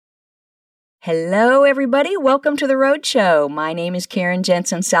Hello, everybody. Welcome to The Road Show. My name is Karen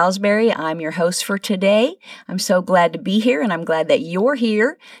Jensen Salisbury. I'm your host for today. I'm so glad to be here, and I'm glad that you're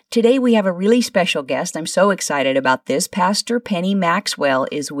here. Today, we have a really special guest. I'm so excited about this. Pastor Penny Maxwell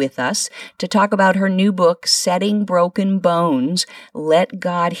is with us to talk about her new book, Setting Broken Bones, Let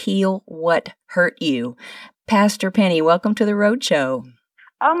God Heal What Hurt You. Pastor Penny, welcome to The Road Show.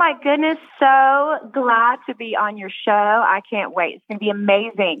 Oh, my goodness. So glad to be on your show. I can't wait. It's going to be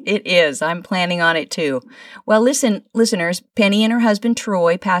amazing. It is. I'm planning on it too. Well, listen, listeners, Penny and her husband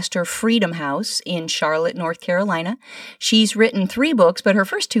Troy pastor Freedom House in Charlotte, North Carolina. She's written 3 books, but her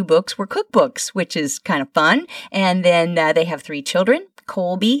first 2 books were cookbooks, which is kind of fun. And then they have 3 children,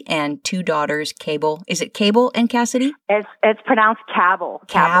 Colby, and 2 daughters, Cable. Is it Cable and Cassidy? It's pronounced Cabell.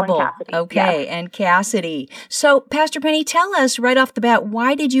 Cabell. And Cassidy. Okay, yes. And Cassidy. So, Pastor Penny, tell us right off the bat,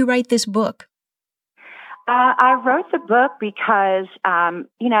 why did you write this book? I wrote the book because,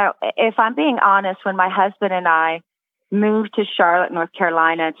 if I'm being honest, when my husband and I moved to Charlotte, North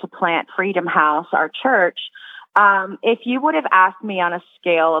Carolina to plant Freedom House, our church, if you would have asked me on a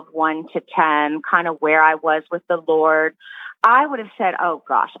scale of 1 to 10, kind of where I was with the Lord, I would have said, oh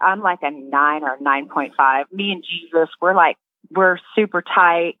gosh, I'm like a 9 or 9.5. Me and Jesus, we're super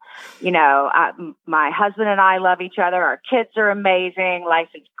tight. My husband and I love each other. Our kids are amazing. Life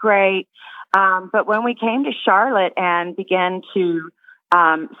is great. But when we came to Charlotte and began to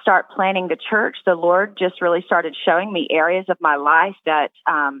start planning the church, the Lord just really started showing me areas of my life that,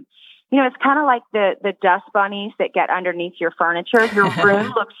 it's kind of like the dust bunnies that get underneath your furniture. Your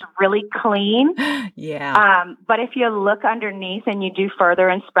room looks really clean. Yeah. But if you look underneath and you do further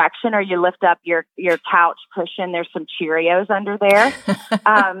inspection, or you lift up your couch cushion, there's some Cheerios under there.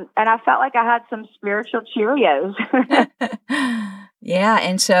 And I felt like I had some spiritual Cheerios. Yeah.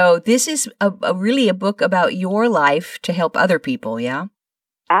 And so this is really a book about your life to help other people. Yeah.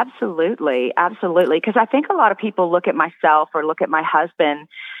 Absolutely. Absolutely. Because I think a lot of people look at myself or look at my husband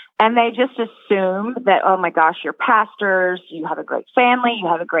and they just assume that, oh my gosh, you're pastors, you have a great family, you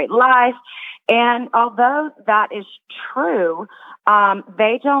have a great life. And although that is true,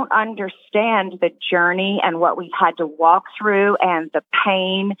 they don't understand the journey and what we've had to walk through and the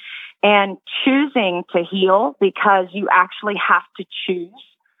pain and choosing to heal, because you actually have to choose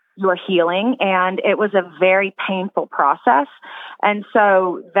your healing. And it was a very painful process. And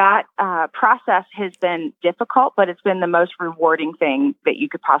so that process has been difficult, but it's been the most rewarding thing that you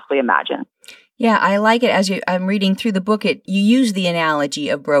could possibly imagine. Yeah, I like it. I'm reading through the book, you use the analogy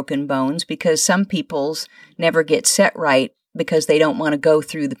of broken bones because some people's never get set right because they don't want to go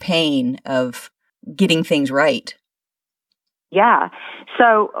through the pain of getting things right. Yeah.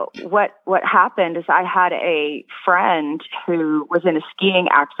 So what happened is I had a friend who was in a skiing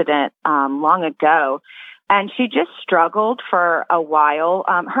accident long ago, and she just struggled for a while.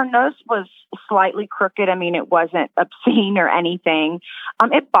 Her nose was slightly crooked. I mean, it wasn't obscene or anything.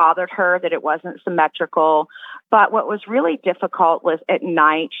 It bothered her that it wasn't symmetrical. But what was really difficult was at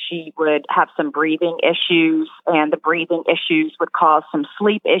night she would have some breathing issues, and the breathing issues would cause some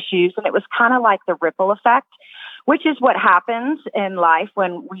sleep issues. And it was kind of like the ripple effect, which is what happens in life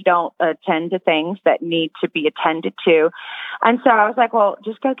when we don't attend to things that need to be attended to. And so I was like, well,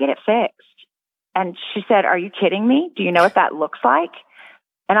 just go get it fixed. And she said, are you kidding me? Do you know what that looks like?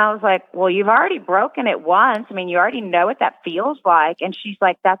 And I was like, well, you've already broken it once. I mean, you already know what that feels like. And she's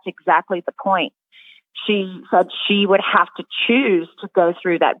like, that's exactly the point. She said she would have to choose to go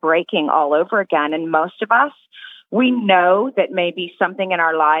through that breaking all over again. And most of us, we know that maybe something in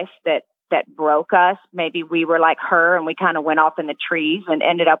our life that broke us, maybe we were like her and we kind of went off in the trees and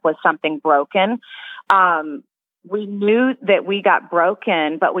ended up with something broken. We knew that we got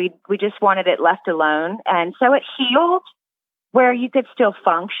broken, but we just wanted it left alone. And so it healed where you could still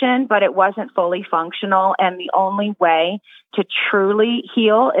function, but it wasn't fully functional. And the only way to truly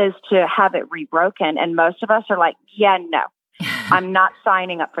heal is to have it rebroken. And most of us are like, yeah, no, I'm not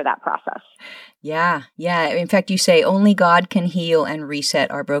signing up for that process. Yeah. In fact, you say only God can heal and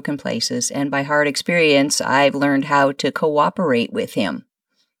reset our broken places. And by hard experience, I've learned how to cooperate with Him.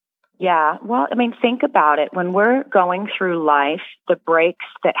 Yeah. Well, I mean, think about it. When we're going through life, the breaks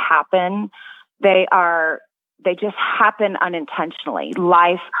that happen, they just happen unintentionally.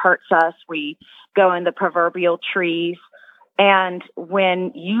 Life hurts us. We go in the proverbial trees. And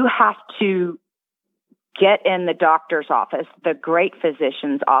when you have to get in the doctor's office, the great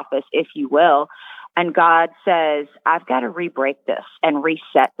physician's office, if you will, and God says, I've got to re-break this and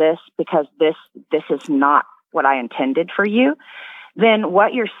reset this because this is not what I intended for you, then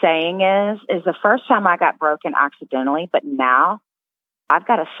what you're saying is the first time I got broken accidentally, but now I've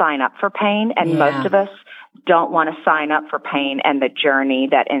got to sign up for pain. And most of us don't want to sign up for pain and the journey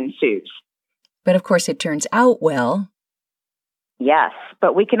that ensues. But of course, it turns out well. Yes,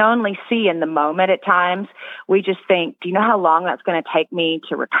 but we can only see in the moment at times. We just think, do you know how long that's going to take me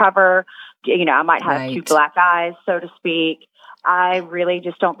to recover? I might have two black eyes, so to speak. I really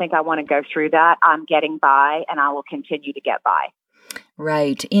just don't think I want to go through that. I'm getting by, and I will continue to get by.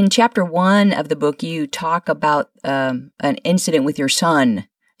 Right. In chapter 1 of the book, you talk about an incident with your son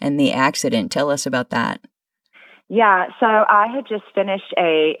and the accident. Tell us about that. Yeah, so I had just finished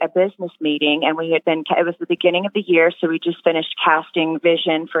a business meeting, and it was the beginning of the year, so we just finished casting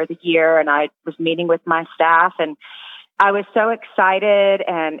vision for the year, and I was meeting with my staff, and I was so excited,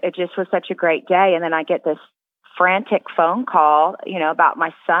 and it just was such a great day. And then I get this frantic phone call, about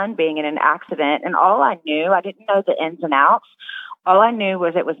my son being in an accident, and all I knew, I didn't know the ins and outs. All I knew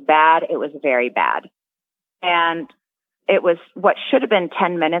was it was bad. It was very bad. And it was what should have been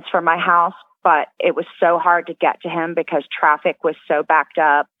 10 minutes from my house, but it was so hard to get to him because traffic was so backed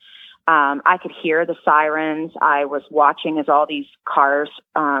up. I could hear the sirens. I was watching as all these cars,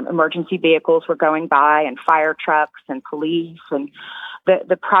 emergency vehicles were going by, and fire trucks and police. And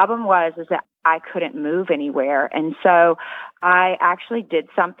the problem is that I couldn't move anywhere. And so I actually did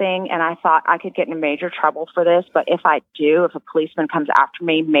something, and I thought I could get in major trouble for this. But if a policeman comes after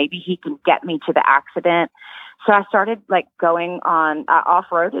me, maybe he can get me to the accident. So I started going on,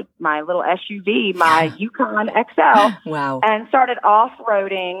 off-roaded my little SUV, my Yukon XL. Wow. And started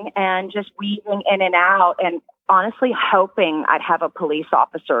off-roading and just weaving in and out, and honestly hoping I'd have a police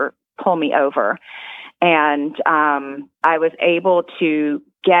officer pull me over. And I was able to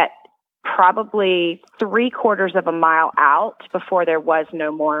get probably 3/4 of a mile out before there was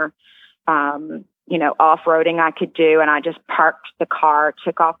no more off-roading I could do. And I just parked the car,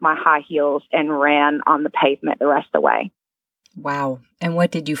 took off my high heels, and ran on the pavement the rest of the way. Wow. And what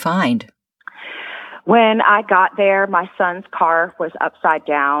did you find? When I got there, my son's car was upside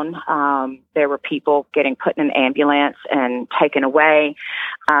down. There were people getting put in an ambulance and taken away.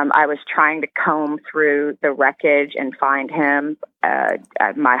 I was trying to comb through the wreckage and find him.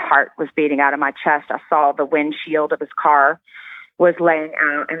 My heart was beating out of my chest. I saw the windshield of his car was laying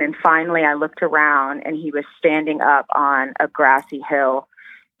out. And then finally I looked around, and he was standing up on a grassy hill,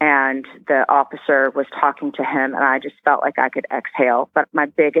 and the officer was talking to him, and I just felt like I could exhale. But my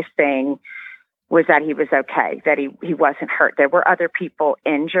biggest thing was that he was okay, that he wasn't hurt. There were other people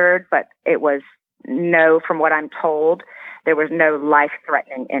injured, but it was from what I'm told, there was no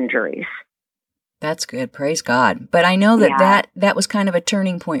life-threatening injuries. That's good. Praise God. But I know that was kind of a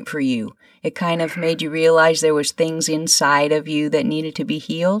turning point for you. It kind of made you realize there was things inside of you that needed to be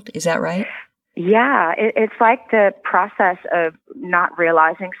healed. Is that right? Yeah, it's like the process of not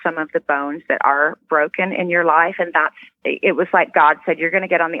realizing some of the bones that are broken in your life. And it was like God said, you're going to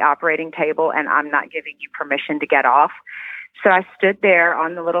get on the operating table, and I'm not giving you permission to get off. So I stood there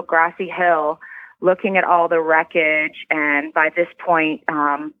on the little grassy hill looking at all the wreckage. And by this point,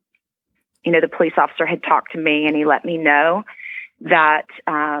 the police officer had talked to me, and he let me know that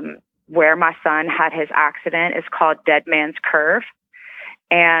where my son had his accident is called Dead Man's Curve.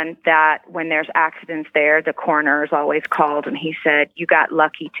 And that when there's accidents there, the coroner is always called. And he said, you got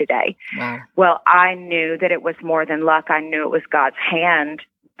lucky today. Wow. Well, I knew that it was more than luck. I knew it was God's hand.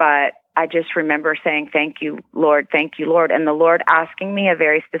 But I just remember saying, thank you, Lord. Thank you, Lord. And the Lord asking me a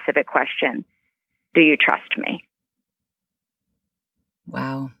very specific question. Do you trust me?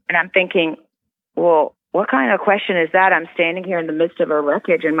 Wow. And I'm thinking, well, what kind of question is that? I'm standing here in the midst of a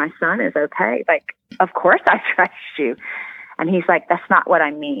wreckage, and my son is okay. Of course I trust you. And he's like, that's not what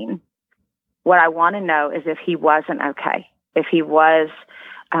I mean. What I want to know is if he wasn't okay, if he was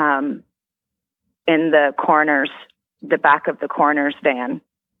in the back of the coroner's van,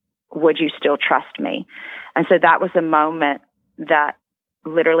 would you still trust me? And so that was a moment that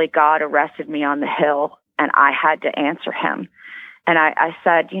literally God arrested me on the hill, and I had to answer him. And I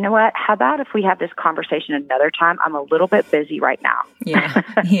said, you know what? How about if we have this conversation another time? I'm a little bit busy right now. Yeah,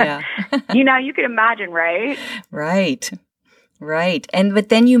 yeah. You can imagine, right? Right. But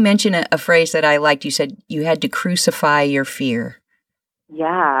then you mentioned a phrase that I liked. You said you had to crucify your fear.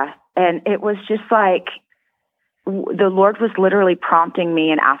 Yeah. And it was just like the Lord was literally prompting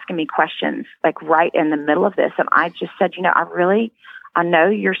me and asking me questions, right in the middle of this. And I just said, I know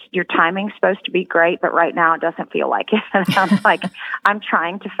your timing's supposed to be great, but right now it doesn't feel like it. And I'm like, I'm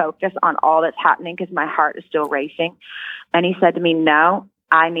trying to focus on all that's happening because my heart is still racing. And he said to me, no,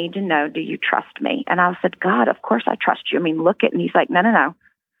 I need to know, do you trust me? And I said, God, of course I trust you. Look at, and he's like, no.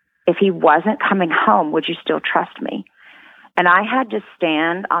 If he wasn't coming home, would you still trust me? And I had to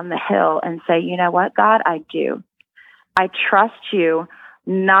stand on the hill and say, you know what, God, I do. I trust you,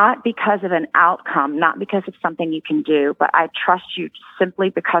 not because of an outcome, not because of something you can do, but I trust you simply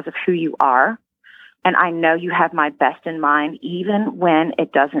because of who you are. And I know you have my best in mind, even when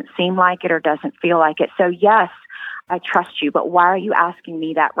it doesn't seem like it or doesn't feel like it. So yes, I trust you, but why are you asking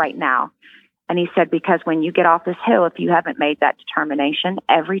me that right now? And he said, because when you get off this hill, if you haven't made that determination,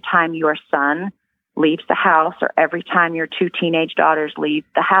 every time your son leaves the house or every time your 2 teenage daughters leave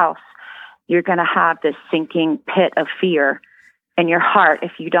the house, you're going to have this sinking pit of fear in your heart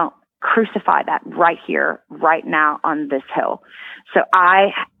if you don't crucify that right here, right now on this hill. So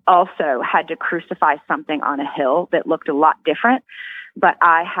I also had to crucify something on a hill that looked a lot different, but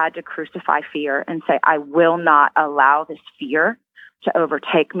I had to crucify fear and say, I will not allow this fear to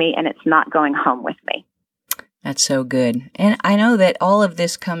overtake me, and it's not going home with me. That's so good. And I know that all of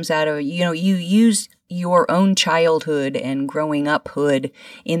this comes out of, you use your own childhood and growing uphood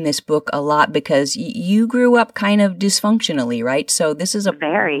in this book a lot because you grew up kind of dysfunctionally, right? So this is a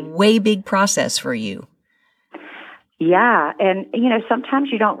way big process for you. Yeah. And, sometimes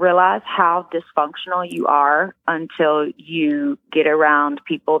you don't realize how dysfunctional you are until you get around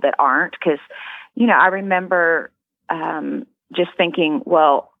people that aren't. Because, I remember just thinking,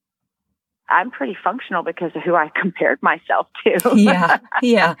 well, I'm pretty functional because of who I compared myself to.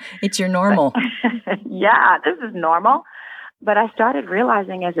 Yeah. It's your normal. Yeah, this is normal. But I started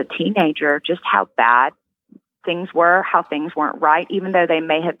realizing as a teenager just how bad things were, how things weren't right. Even though they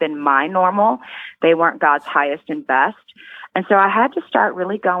may have been my normal, they weren't God's highest and best. And so I had to start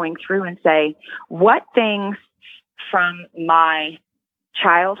really going through and say, what things from my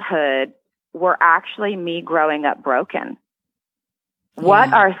childhood were actually me growing up broken?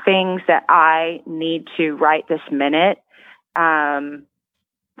 What are things that I need to right this minute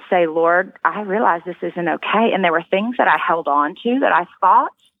say, Lord, I realize this isn't okay. And there were things that I held on to that I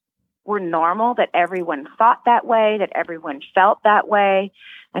thought were normal, that everyone thought that way, that everyone felt that way.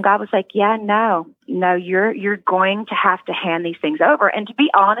 And God was like, yeah, no, you're going to have to hand these things over. And to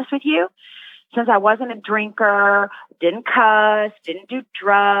be honest with you, since I wasn't a drinker, didn't cuss, didn't do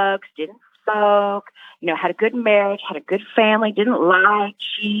drugs, didn't smoke, had a good marriage, had a good family, didn't lie,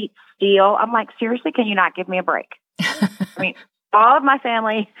 cheat, steal. I'm like, seriously, can you not give me a break? All of my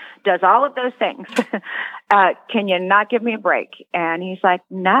family does all of those things. Can you not give me a break? And he's like,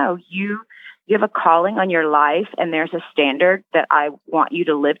 no, you have a calling on your life, and there's a standard that I want you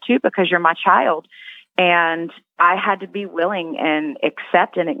to live to because you're my child. And I had to be willing and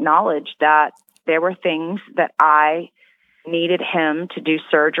accept and acknowledge that there were things that I needed him to do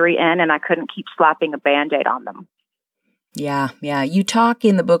surgery in, and I couldn't keep slapping a Band-Aid on them. Yeah. You talk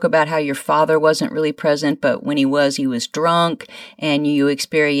in the book about how your father wasn't really present, but when he was drunk, and you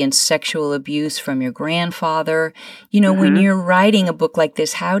experienced sexual abuse from your grandfather. When you're writing a book like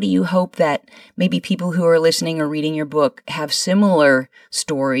this, how do you hope that maybe people who are listening or reading your book have similar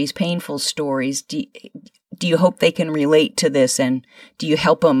stories, painful stories? Do you hope they can relate to this, and do you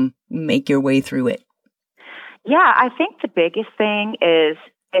help them make your way through it? Yeah, I think the biggest thing is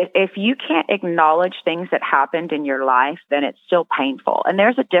if you can't acknowledge things that happened in your life, then it's still painful. And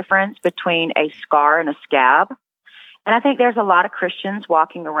there's a difference between a scar and a scab. And I think there's a lot of Christians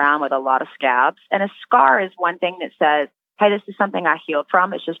walking around with a lot of scabs. And a scar is one thing that says, hey, this is something I healed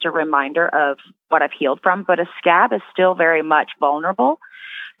from. It's just a reminder of what I've healed from. But a scab is still very much vulnerable.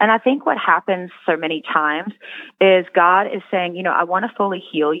 And I think what happens so many times is God is saying, I want to fully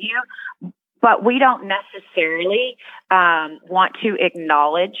heal you. But we don't necessarily want to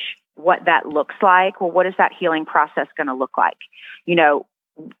acknowledge what that looks like. Well, what is that healing process going to look like?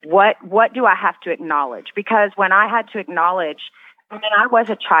 What do I have to acknowledge? Because when I had to acknowledge, I was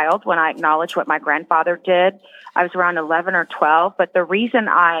a child when I acknowledged what my grandfather did. I was around 11 or 12. But the reason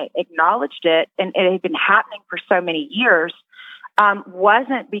I acknowledged it, and it had been happening for so many years,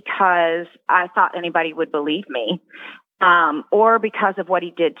 wasn't because I thought anybody would believe me. Or because of what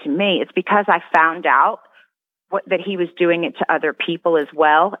he did to me. It's because I found out that he was doing it to other people as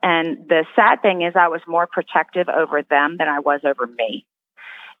well. And the sad thing is I was more protective over them than I was over me.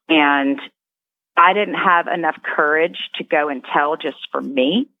 And I didn't have enough courage to go and tell just for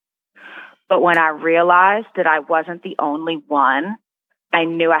me. But when I realized that I wasn't the only one, I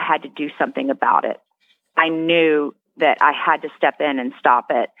knew I had to do something about it. I knew that I had to step in and stop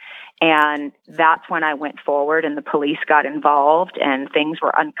it. And that's when I went forward and the police got involved and things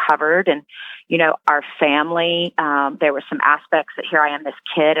were uncovered. And, our family, there were some aspects that here I am, this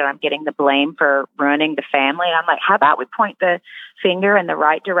kid, and I'm getting the blame for ruining the family. And I'm like, how about we point the finger in the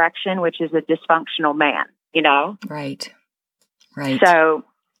right direction, which is a dysfunctional man, Right. So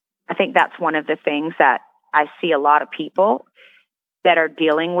I think that's one of the things that I see a lot of people that are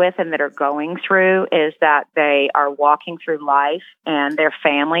dealing with and that are going through is that they are walking through life and their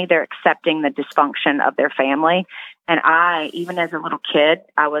family, they're accepting the dysfunction of their family. And I, even as a little kid,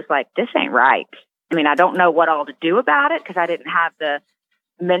 I was like, this ain't right. I don't know what all to do about it because I didn't have the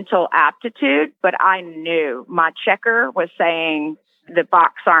mental aptitude, but I knew my checker was saying the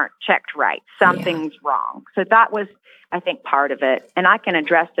box aren't checked right. Something's wrong. So that was, I think, part of it. And I can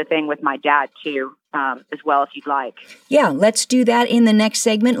address the thing with my dad, too, as well, if you'd like. Yeah, let's do that in the next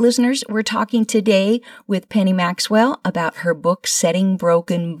segment, listeners. We're talking today with Penny Maxwell about her book, Setting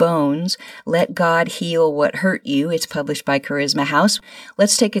Broken Bones, Let God Heal What Hurt You. It's published by Charisma House.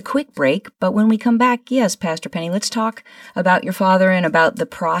 Let's take a quick break, but when we come back, yes, Pastor Penny, let's talk about your father and about the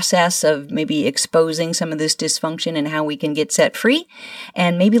process of maybe exposing some of this dysfunction and how we can get set free.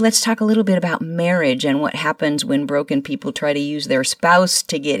 And maybe let's talk a little bit about marriage and what happens when broken people try to use their spouse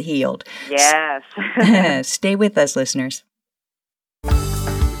to get healed. Yes. Stay with us, listeners.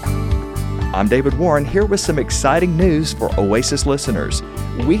 I'm David Warren, here with some exciting news for Oasis listeners.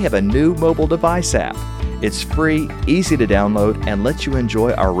 We have a new mobile device app. It's free, easy to download, and lets you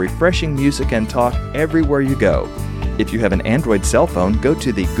enjoy our refreshing music and talk everywhere you go. If you have an Android cell phone, go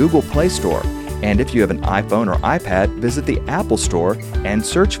to the Google Play Store. And if you have an iPhone or iPad, visit the Apple Store and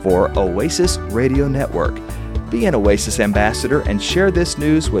search for Oasis Radio Network. Be an Oasis ambassador and share this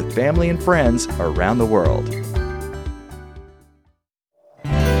news with family and friends around the world.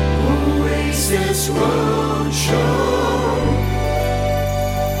 Oasis Roadshow.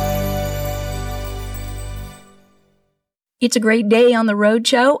 It's a great day on the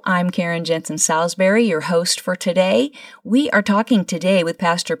Roadshow. I'm Karen Jensen Salisbury, your host for today. We are talking today with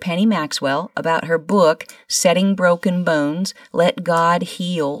Pastor Penny Maxwell about her book, Setting Broken Bones, Let God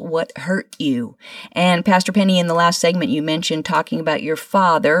Heal What Hurt You. And Pastor Penny, in the last segment, you mentioned talking about your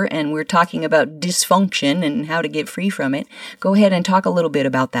father, and we're talking about dysfunction and how to get free from it. Go ahead and talk a little bit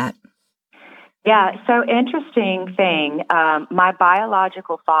about that. Yeah, so interesting thing. My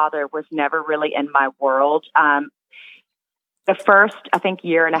biological father was never really in my world. The first, I think,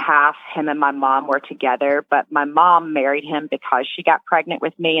 year and a half, him and my mom were together, but my mom married him because she got pregnant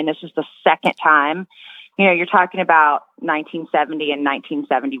with me, and this was the second time. You're talking about 1970 and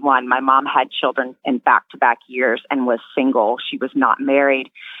 1971. My mom had children in back-to-back years and was single. She was not married,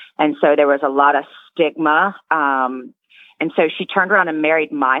 and so there was a lot of stigma. And so she turned around and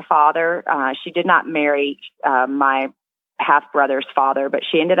married my father. She did not marry my half-brother's father, but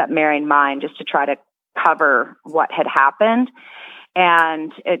she ended up marrying mine just to try to cover what had happened.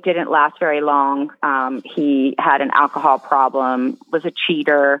 And it didn't last very long. He had an alcohol problem, was a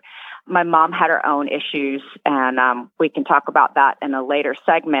cheater. My mom had her own issues, and we can talk about that in a later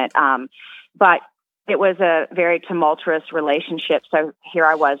segment. But it was a very tumultuous relationship. So here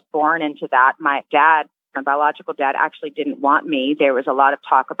I was born into that. My biological dad actually didn't want me. There was a lot of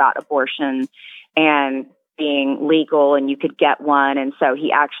talk about abortion and being legal, and you could get one. And so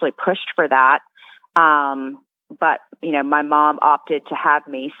he actually pushed for that. But, my mom opted to have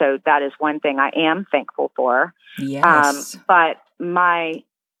me. So that is one thing I am thankful for. Yes. But my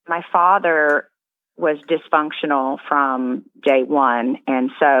father was dysfunctional from day one.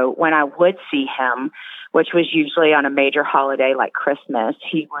 And so when I would see him, which was usually on a major holiday like Christmas,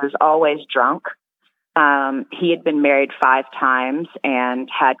 he was always drunk. He had been married 5 times and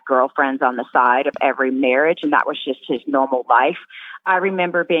had girlfriends on the side of every marriage, and that was just his normal life. I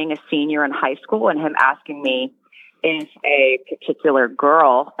remember being a senior in high school and him asking me if a particular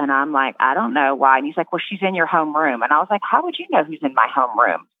girl, and I'm like, I don't know why. And he's like, well, she's in your homeroom. And I was like, how would you know who's in my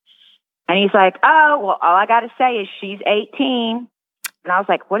homeroom? And he's like, oh, well, all I got to say is she's 18. And I was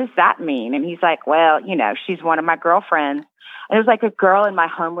like, what does that mean? And he's like, well, she's one of my girlfriends. And it was like a girl in my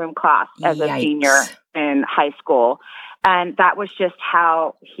homeroom class as a senior in high school. And that was just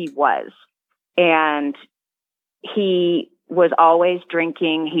how he was. And he was always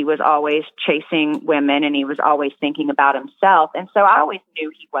drinking. He was always chasing women, and he was always thinking about himself. And so I always knew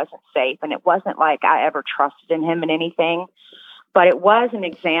he wasn't safe. And it wasn't like I ever trusted in him in anything. But it was an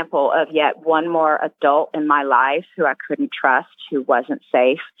example of yet one more adult in my life who I couldn't trust, who wasn't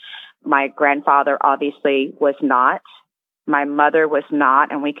safe. My grandfather obviously was not. My mother was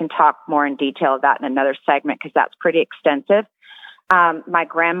not, and we can talk more in detail of that in another segment because that's pretty extensive. My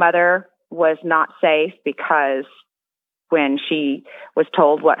grandmother was not safe because when she was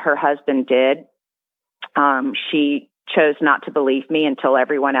told what her husband did, she chose not to believe me until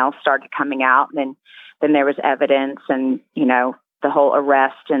everyone else started coming out. And then there was evidence and, the whole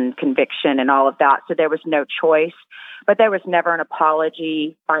arrest and conviction and all of that. So there was no choice. But there was never an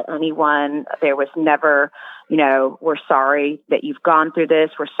apology by anyone. There was never, we're sorry that you've gone through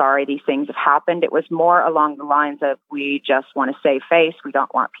this. We're sorry these things have happened. It was more along the lines of, we just want to save face. We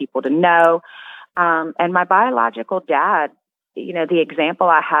don't want people to know. And my biological dad, the example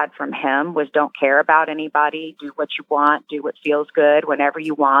I had from him was don't care about anybody, do what you want, do what feels good whenever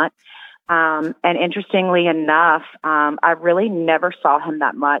you want. And interestingly enough, I really never saw him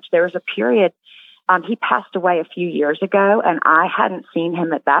that much. There was a period, he passed away a few years ago, and I hadn't seen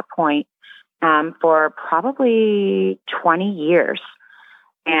him at that point for probably 20 years.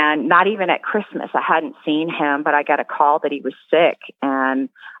 And not even at Christmas, I hadn't seen him, but I got a call that he was sick and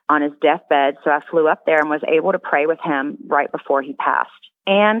on his deathbed. So I flew up there and was able to pray with him right before he passed.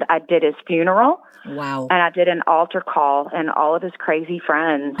 And I did his funeral. Wow. And I did an altar call, and all of his crazy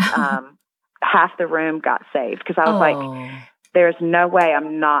friends, half the room got saved, because I was like, there's no way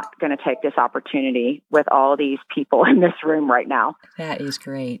I'm not going to take this opportunity with all these people in this room right now. That is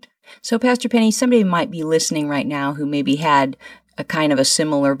great. So, Pastor Penny, somebody might be listening right now who maybe had a kind of a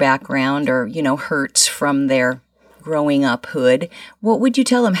similar background or, hurts from their growing up hood. What would you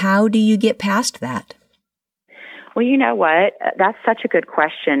tell them? How do you get past that? Well, you know what? That's such a good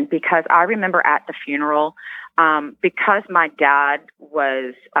question, because I remember at the funeral, because my dad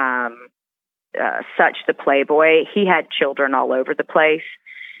was such the playboy, he had children all over the place.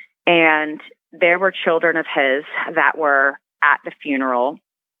 And there were children of his that were at the funeral,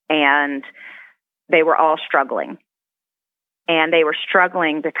 and they were all struggling. And they were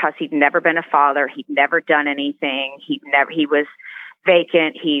struggling because he'd never been a father. He'd never done anything. He was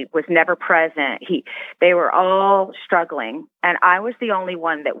vacant. He was never present. They were all struggling. And I was the only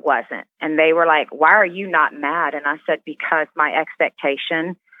one that wasn't. And they were like, "Why are you not mad?" And I said, because my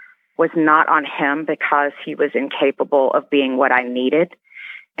expectation was not on him, because he was incapable of being what I needed.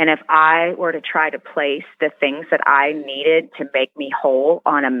 And if I were to try to place the things that I needed to make me whole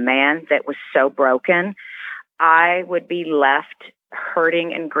on a man that was so broken, I would be left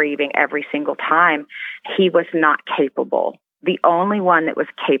hurting and grieving every single time. He was not capable. The only one that was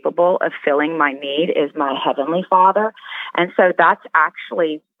capable of filling my need is my Heavenly Father. And so that's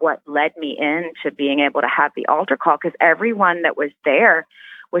actually what led me into being able to have the altar call, because everyone that was there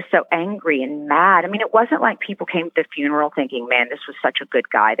was so angry and mad. I mean, it wasn't like people came to the funeral thinking, man, this was such a good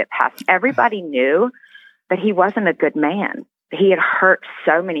guy that passed. Everybody knew that he wasn't a good man. He had hurt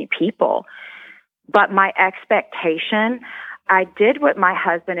so many people. But my expectation, I did what my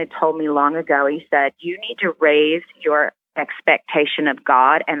husband had told me long ago. He said, you need to raise your expectation of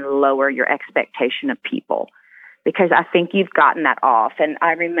God and lower your expectation of people, because I think you've gotten that off. And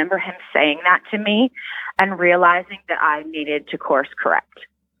I remember him saying that to me and realizing that I needed to course correct.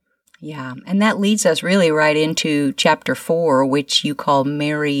 Yeah, and that leads us really right into chapter 4, which you call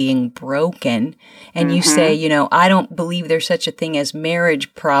Marrying Broken. And you say, I don't believe there's such a thing as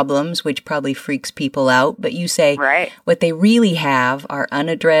marriage problems, which probably freaks people out. But you say what they really have are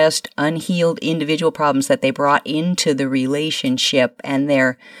unaddressed, unhealed individual problems that they brought into the relationship. And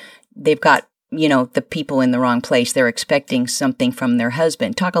they've got, the people in the wrong place. They're expecting something from their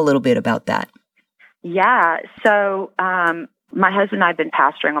husband. Talk a little bit about that. Yeah, so my husband and I have been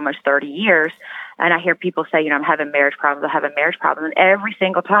pastoring almost 30 years, and I hear people say, I'm having marriage problems, I'm having marriage problems. And every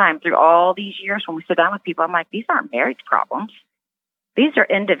single time through all these years when we sit down with people, I'm like, these aren't marriage problems. These are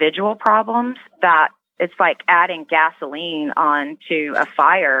individual problems that it's like adding gasoline onto a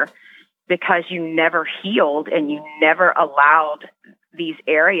fire, because you never healed and you never allowed these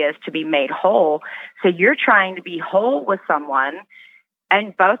areas to be made whole. So you're trying to be whole with someone,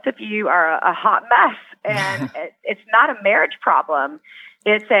 and both of you are a hot mess. And it's not a marriage problem.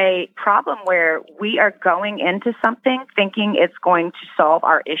 It's a problem where we are going into something thinking it's going to solve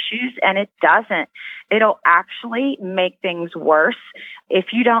our issues, and it doesn't. It'll actually make things worse if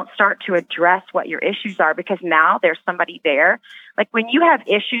you don't start to address what your issues are, because now there's somebody there. Like when you have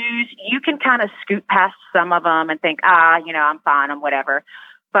issues, you can kind of scoot past some of them and think, I'm fine, I'm whatever.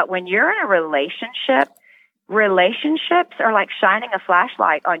 But when you're in a relationships are like shining a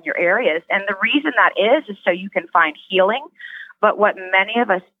flashlight on your areas. And the reason that is so you can find healing. But what many of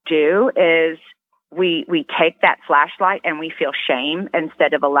us do is we take that flashlight and we feel shame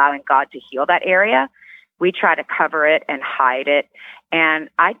instead of allowing God to heal that area. We try to cover it and hide it. And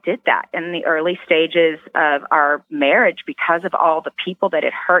I did that in the early stages of our marriage because of all the people that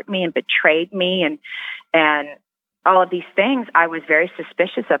had hurt me and betrayed me and all of these things. I was very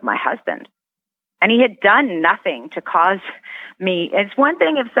suspicious of my husband. And he had done nothing to cause me. It's one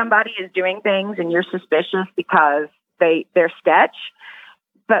thing if somebody is doing things and you're suspicious because they're sketch,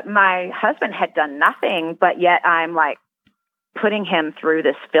 but my husband had done nothing, but yet I'm like putting him through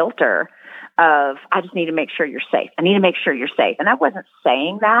this filter of, I just need to make sure you're safe. I need to make sure you're safe. And I wasn't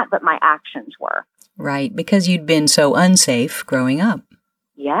saying that, but my actions were. Right, because you'd been so unsafe growing up.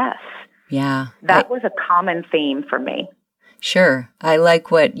 Yes. Yeah. That was a common theme for me. Sure. I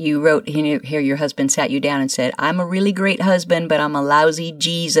like what you wrote here. Your husband sat you down and said, I'm a really great husband, but I'm a lousy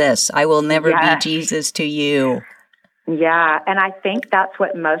Jesus. I will never be Jesus to you. Yeah. And I think that's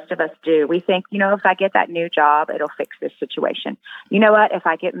what most of us do. We think, if I get that new job, it'll fix this situation. You know what? If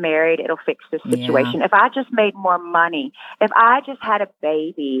I get married, it'll fix this situation. Yeah. If I just made more money, if I just had a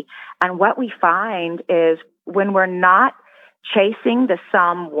baby. And what we find is when we're not chasing the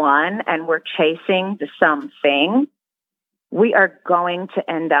someone and we're chasing the something, we are going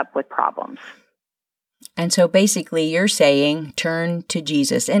to end up with problems. And so basically you're saying turn to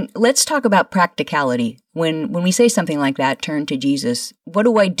Jesus. And let's talk about practicality. When we say something like that, turn to Jesus, what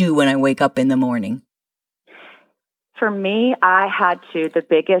do I do when I wake up in the morning? For me, the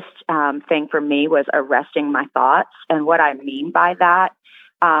biggest thing for me was arresting my thoughts. And what I mean by that,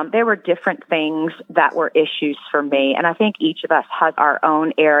 there were different things that were issues for me. And I think each of us has our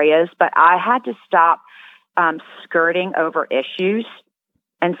own areas, but I had to stop skirting over issues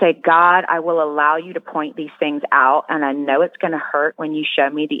and say, God, I will allow you to point these things out. And I know it's going to hurt when you show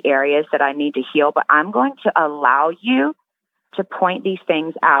me the areas that I need to heal, but I'm going to allow you to point these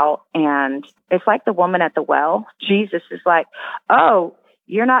things out. And it's like the woman at the well. Jesus is like, oh,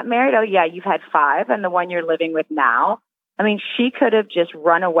 you're not married? Oh, yeah, you've had 5, and the one you're living with now. I mean, she could have just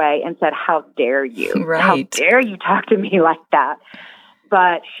run away and said, how dare you? Right. How dare you talk to me like that?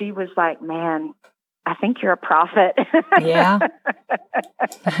 But she was like, man, I think you're a prophet. Yeah.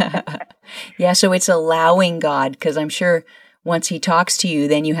 Yeah, so it's allowing God, because I'm sure once he talks to you,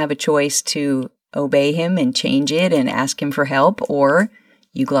 then you have a choice to obey him and change it and ask him for help, or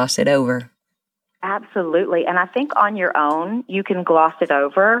you gloss it over. Absolutely. And I think on your own, you can gloss it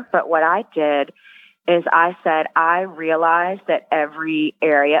over. But what I did is I said, I realized that every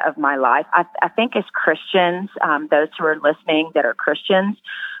area of my life, I think as Christians, those who are listening that are Christians,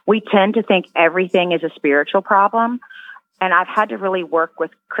 we tend to think everything is a spiritual problem. And I've had to really work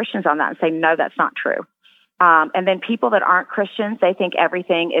with Christians on that and say, no, that's not true. And then people that aren't Christians, they think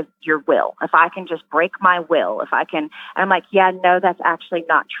everything is your will. If I can just break my will, and I'm like, yeah, no, that's actually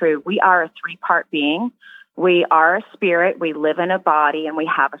not true. We are a 3-part being. We are a spirit, we live in a body, and we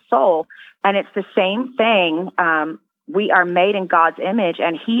have a soul. And it's the same thing. We are made in God's image,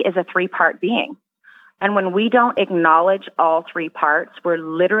 and he is a 3-part being. And when we don't acknowledge all 3 parts, we're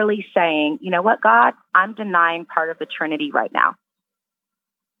literally saying, you know what, God, I'm denying part of the Trinity right now.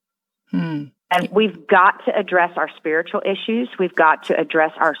 And we've got to address our spiritual issues. We've got to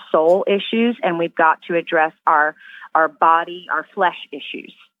address our soul issues, and we've got to address our body, our flesh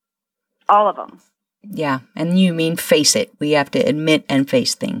issues. All of them. Yeah. And you mean face it. We have to admit and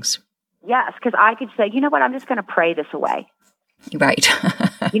face things. Yes, because I could say, you know what, I'm just going to pray this away. Right.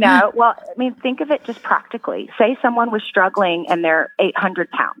 Well, I mean, think of it just practically. Say someone was struggling and they're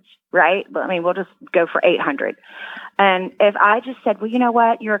 800 pounds, right? But I mean, we'll just go for 800. And if I just said, well, you know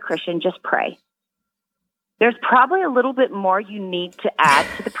what, you're a Christian, just pray. There's probably a little bit more you need to add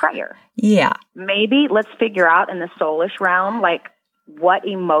to the prayer. Yeah. Maybe let's figure out in the soulish realm, like what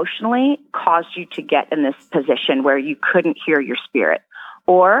emotionally caused you to get in this position where you couldn't hear your spirit,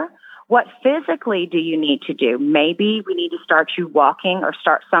 or what physically do you need to do? Maybe we need to start you walking or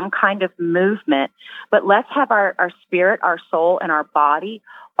start some kind of movement, but let's have our spirit, our soul, and our body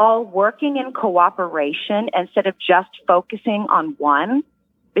all working in cooperation instead of just focusing on one,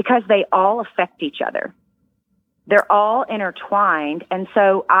 because they all affect each other. They're all intertwined. And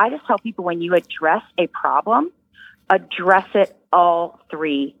so I just tell people, when you address a problem, address it all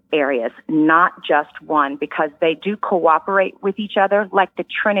 3 areas, not just one, because they do cooperate with each other like the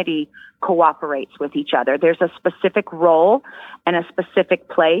Trinity cooperates with each other. There's a specific role and a specific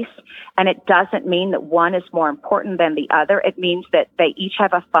place, and it doesn't mean that one is more important than the other. It means that they each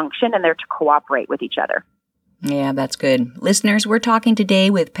have a function and they're to cooperate with each other. Yeah, that's good. Listeners, we're talking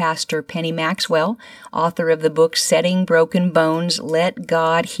today with Pastor Penny Maxwell, author of the book Setting Broken Bones, Let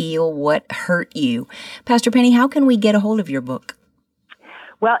God Heal What Hurt You. Pastor Penny, how can we get a hold of your book?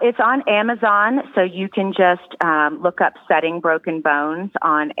 Well, it's on Amazon, so you can just look up Setting Broken Bones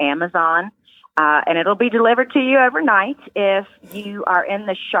on Amazon, and it'll be delivered to you overnight. If you are in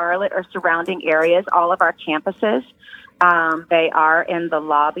the Charlotte or surrounding areas, all of our campuses, they are in the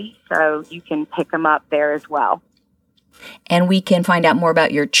lobby, so you can pick them up there as well. And we can find out more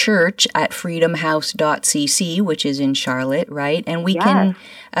about your church at freedomhouse.cc, which is in Charlotte, right? And we can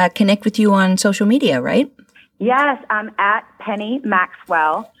connect with you on social media, right? Yes, I'm at Penny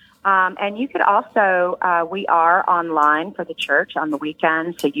Maxwell. And you could also, we are online for the church on the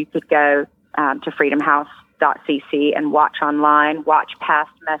weekends, so you could go to freedomhouse.cc and watch online, watch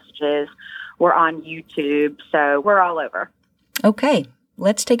past messages. We're on YouTube, so we're all over. Okay.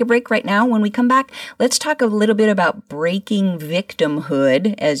 Let's take a break right now. When we come back, let's talk a little bit about breaking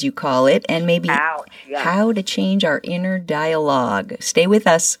victimhood, as you call it, and maybe how to change our inner dialogue. Stay with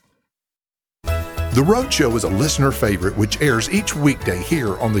us. The Road Show is a listener favorite which airs each weekday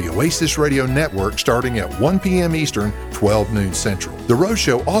here on the Oasis Radio Network starting at 1 p.m. Eastern, 12 noon Central. The Road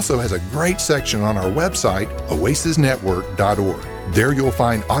Show also has a great section on our website, oasisnetwork.org. There you'll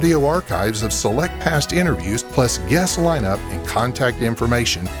find audio archives of select past interviews, plus guest lineup and contact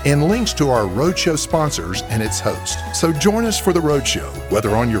information, and links to our Roadshow sponsors and its host. So join us for the Roadshow, whether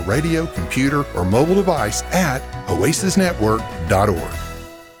on your radio, computer, or mobile device at oasisnetwork.org.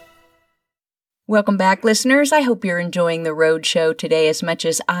 Welcome back, listeners. I hope you're enjoying the Road Show today as much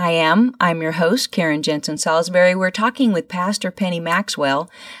as I am. I'm your host, Karen Jensen Salisbury. We're talking with Pastor Penny Maxwell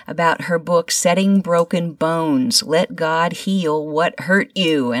about her book, Setting Broken Bones, Let God Heal What Hurt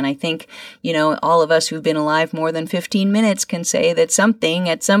You. And I think, all of us who've been alive more than 15 minutes can say that something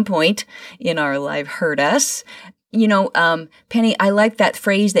at some point in our life hurt us. Penny, I like that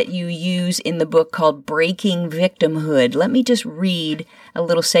phrase that you use in the book called breaking victimhood. Let me just read a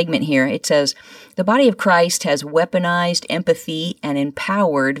little segment here. It says, the body of Christ has weaponized empathy and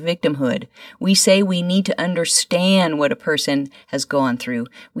empowered victimhood. We say we need to understand what a person has gone through.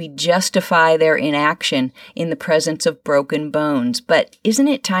 We justify their inaction in the presence of broken bones. But isn't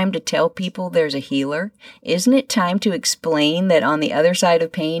it time to tell people there's a healer? Isn't it time to explain that on the other side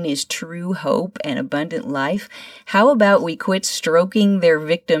of pain is true hope and abundant life? How about we quit stroking their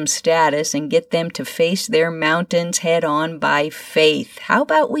victim status and get them to face their mountains head on by faith? How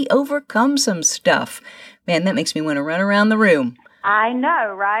about we overcome some stuff? Man, that makes me want to run around the room. I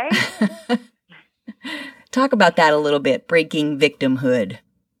know, right? Talk about that a little bit, breaking victimhood.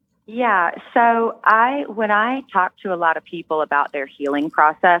 Yeah, so when I talk to a lot of people about their healing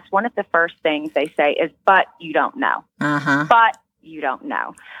process, one of the first things they say is, but you don't know. Uh-huh. But you don't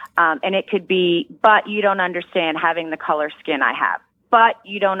know. And it could be, but you don't understand having the color skin I have. But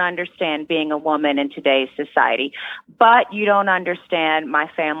you don't understand being a woman in today's society. But you don't understand my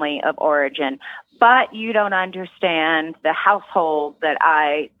family of origin. But you don't understand the household that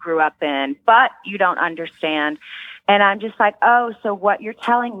I grew up in. But you don't understand. And I'm just like, oh, so what you're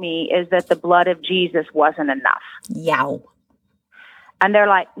telling me is that the blood of Jesus wasn't enough. Yow. And they're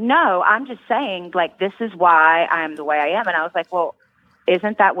like, no, I'm just saying, this is why I am the way I am. And I was like, well,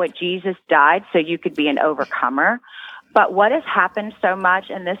 isn't that what Jesus died so you could be an overcomer? But what has happened so much,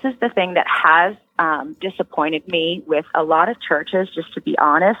 and this is the thing that has disappointed me with a lot of churches, just to be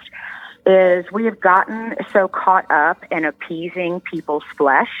honest, is we have gotten so caught up in appeasing people's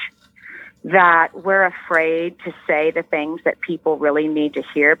flesh that we're afraid to say the things that people really need to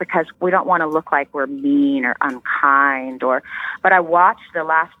hear because we don't want to look like we're mean or unkind. But I watched the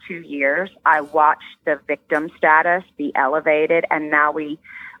last 2 years, I watched the victim status be elevated, and now we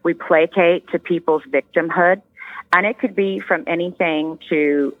placate to people's victimhood. And it could be from anything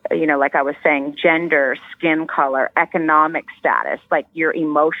to, like I was saying, gender, skin color, economic status, like your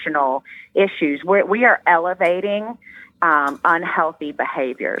emotional issues. We are elevating unhealthy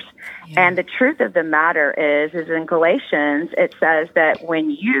behaviors. Yeah. And the truth of the matter is in Galatians, it says that when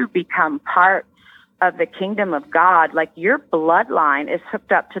you become part of the kingdom of God, like your bloodline is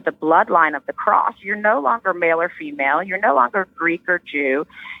hooked up to the bloodline of the cross. You're no longer male or female. You're no longer Greek or Jew.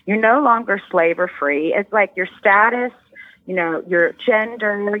 You're no longer slave or free. It's like your status, your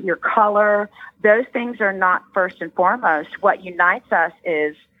gender, your color, those things are not first and foremost. What unites us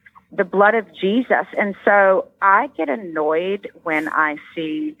is the blood of Jesus. And so I get annoyed when I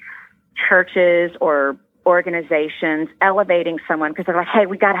see churches or organizations elevating someone because they're like, hey,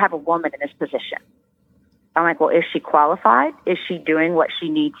 we got to have a woman in this position. I'm like, well, is she qualified? Is she doing what she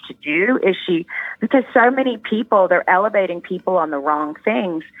needs to do? Because so many people, they're elevating people on the wrong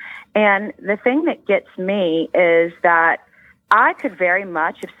things. And the thing that gets me is that I could very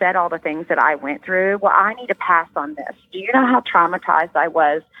much have said all the things that I went through. Well, I need to pass on this. Do you know how traumatized I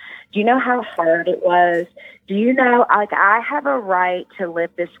was? Do you know how hard it was? Do you know, I have a right to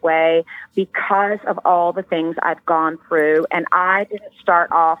live this way because of all the things I've gone through, and I didn't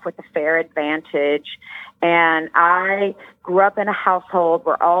start off with a fair advantage, and I grew up in a household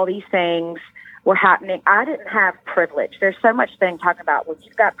where all these things were happening. I didn't have privilege. There's so much thing talking about, well,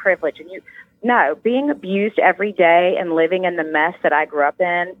 you've got privilege, and no, being abused every day and living in the mess that I grew up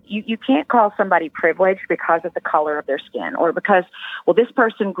in, you can't call somebody privileged because of the color of their skin or because, well, this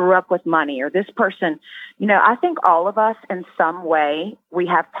person grew up with money or this person, I think all of us in some way, we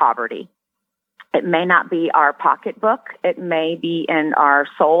have poverty. It may not be our pocketbook. It may be in our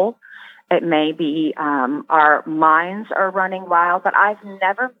soul. It may be our minds are running wild, but I've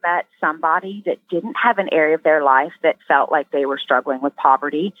never met somebody that didn't have an area of their life that felt like they were struggling with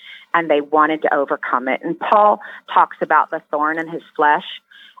poverty and they wanted to overcome it. And Paul talks about the thorn in his flesh.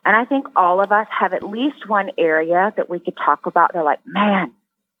 And I think all of us have at least one area that we could talk about. They're like, man,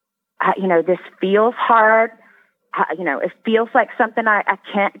 this feels hard. It feels like something I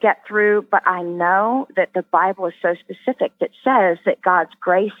can't get through, but I know that the Bible is so specific that says that God's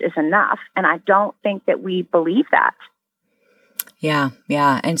grace is enough. And I don't think that we believe that. Yeah.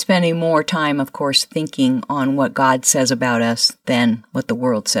 And spending more time, of course, thinking on what God says about us than what the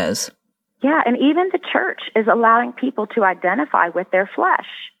world says. Yeah, and even the church is allowing people to identify with their flesh.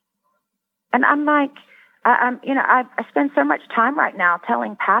 And I'm like, I spend so much time right now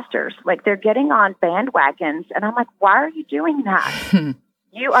telling pastors, like, they're getting on bandwagons, and I'm like, why are you doing that?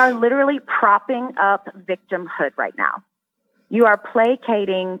 You are literally propping up victimhood right now. You are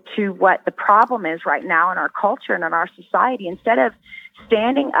placating to what the problem is right now in our culture and in our society, instead of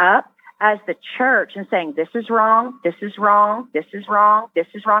standing up as the church and saying, this is wrong, this is wrong, this is wrong, this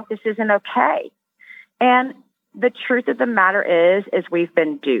is wrong, this isn't okay. And the truth of the matter is we've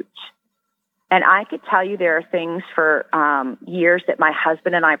been duped. And I could tell you there are things for years that my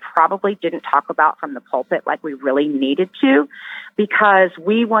husband and I probably didn't talk about from the pulpit like we really needed to, because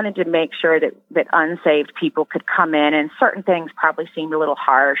we wanted to make sure that unsaved people could come in, and certain things probably seemed a little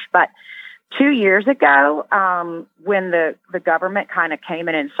harsh. But 2 years ago, when the government kind of came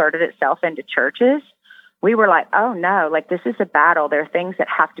and inserted itself into churches, we were like, oh no, like, this is a battle. There are things that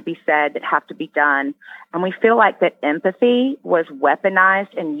have to be said, that have to be done. And we feel like that empathy was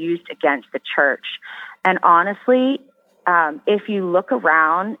weaponized and used against the church. And honestly, if you look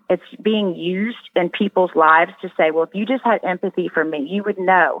around, it's being used in people's lives to say, well, if you just had empathy for me, you would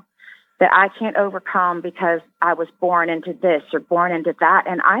know that I can't overcome because I was born into this or born into that.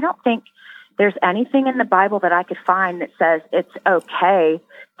 And I don't think there's anything in the Bible that I could find that says it's okay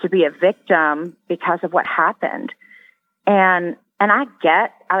to be a victim because of what happened. And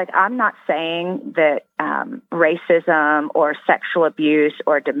I'm not saying that racism or sexual abuse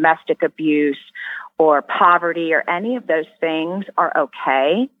or domestic abuse or poverty or any of those things are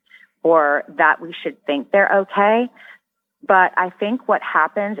okay, or that we should think they're okay. But I think what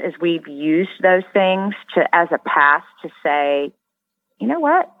happens is we've used those things as a pass to say, you know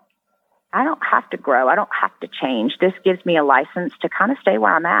what? I don't have to grow. I don't have to change. This gives me a license to kind of stay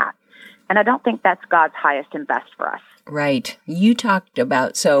where I'm at. And I don't think that's God's highest and best for us. Right. You talked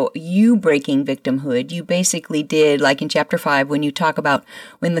about, so you breaking victimhood, you basically did, like in chapter 5, when you talk about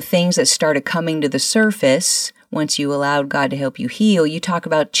when the things that started coming to the surface, once you allowed God to help you heal, you talk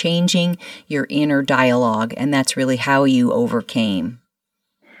about changing your inner dialogue. And that's really how you overcame.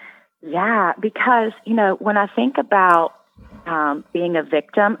 Yeah, because, when I think about being a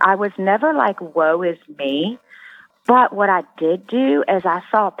victim, I was never like, woe is me. But what I did do is I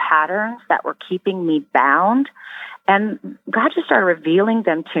saw patterns that were keeping me bound, and God just started revealing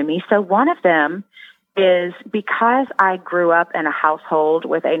them to me. So one of them is because I grew up in a household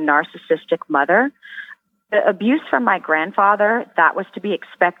with a narcissistic mother, the abuse from my grandfather, that was to be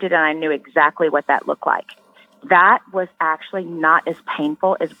expected, and I knew exactly what that looked like. That was actually not as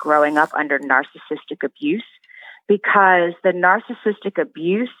painful as growing up under narcissistic abuse, because the narcissistic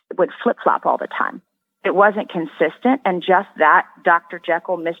abuse would flip-flop all the time. It wasn't consistent, and just that Dr.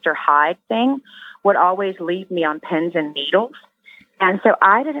 Jekyll, Mr. Hyde thing would always leave me on pins and needles. And so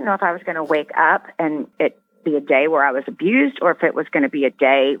I didn't know if I was going to wake up and it be a day where I was abused, or if it was going to be a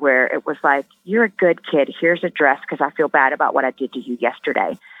day where it was like, you're a good kid, here's a dress because I feel bad about what I did to you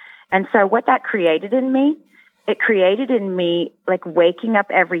yesterday. And so what that created in me, it created in me like waking up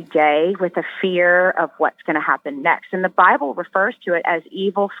every day with a fear of what's going to happen next. And the Bible refers to it as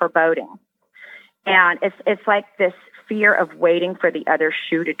evil foreboding. And it's like this fear of waiting for the other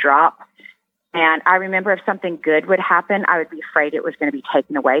shoe to drop. And I remember if something good would happen, I would be afraid it was going to be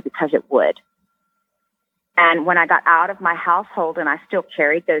taken away, because it would. And when I got out of my household and I still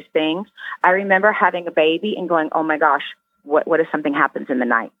carried those things, I remember having a baby and going, oh my gosh, what if something happens in the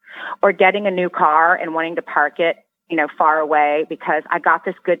night? Or getting a new car and wanting to park it, far away because I got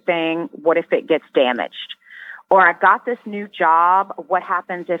this good thing. What if it gets damaged? Or I got this new job. What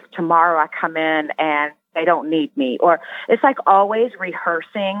happens if tomorrow I come in and they don't need me? Or it's like always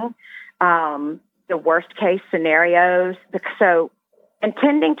rehearsing the worst case scenarios. So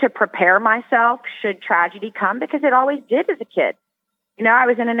intending to prepare myself should tragedy come, because it always did as a kid. I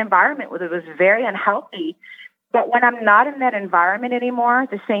was in an environment where it was very unhealthy. But when I'm not in that environment anymore,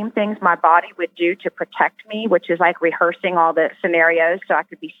 the same things my body would do to protect me, which is like rehearsing all the scenarios so I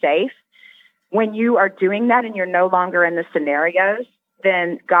could be safe. When you are doing that and you're no longer in the scenarios,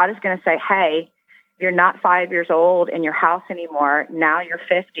 then God is going to say, hey, you're not 5 years old in your house anymore. Now you're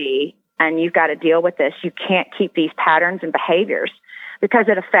 50 and you've got to deal with this. You can't keep these patterns and behaviors because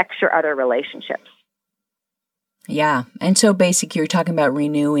it affects your other relationships. Yeah. And so basically you're talking about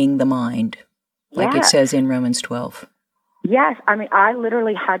renewing the mind, like It says in Romans 12. Yes. I mean, I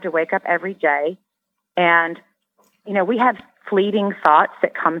literally had to wake up every day and, we have fleeting thoughts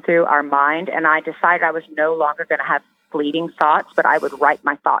that come through our mind. And I decided I was no longer going to have fleeting thoughts, but I would write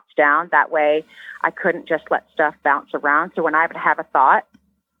my thoughts down. That way I couldn't just let stuff bounce around. So when I would have a thought,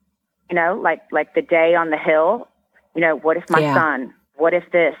 like the day on the hill, what if my son, what if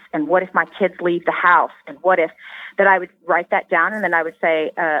this, and what if my kids leave the house, and what if that, I would write that down, and then I would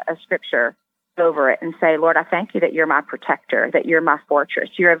say a scripture over it and say, Lord, I thank you that you're my protector, that you're my fortress.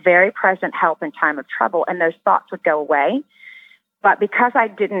 You're a very present help in time of trouble. And those thoughts would go away. But because I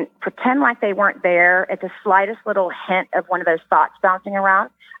didn't pretend like they weren't there, at the slightest little hint of one of those thoughts bouncing around,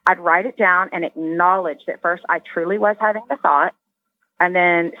 I'd write it down and acknowledge that first I truly was having the thought. And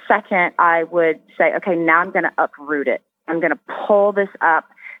then second, I would say, okay, now I'm going to uproot it. I'm going to pull this up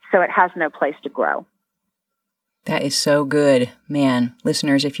so it has no place to grow. That is so good. Man,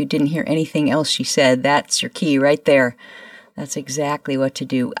 listeners, if you didn't hear anything else she said, that's your key right there. That's exactly what to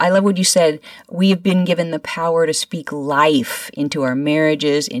do. I love what you said. We've been given the power to speak life into our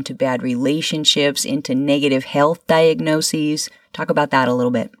marriages, into bad relationships, into negative health diagnoses. Talk about that a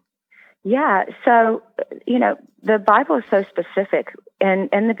little bit. Yeah. So, the Bible is so specific. In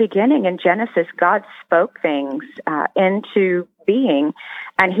the beginning, in Genesis, God spoke things into being,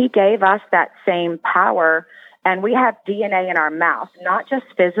 and he gave us that same power. And we have DNA in our mouth, not just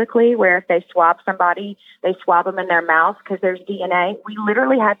physically, where if they swab somebody, they swab them in their mouth because there's DNA. We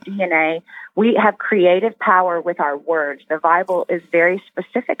literally have DNA. We have creative power with our words. The Bible is very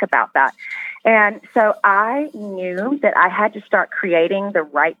specific about that. And so I knew that I had to start creating the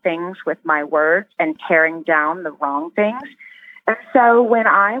right things with my words and tearing down the wrong things. And so when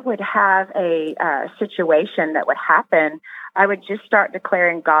I would have a situation that would happen, I would just start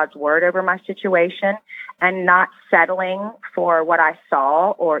declaring God's word over my situation and not settling for what I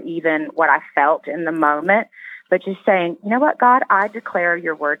saw or even what I felt in the moment, but just saying, you know what, God, I declare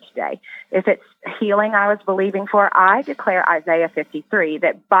your word today. If it's healing I was believing for, I declare Isaiah 53,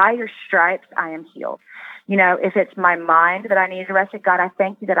 that by your stripes I am healed. If it's my mind that I need to rest in, God, I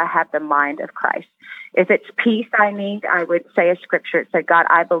thank you that I have the mind of Christ. If it's peace I need, I would say a scripture. It said, God,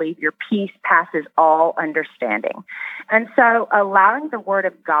 I believe your peace passes all understanding. And so allowing the word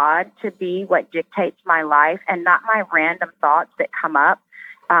of God to be what dictates my life and not my random thoughts that come up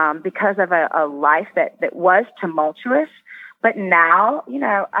because of a life that was tumultuous. But now,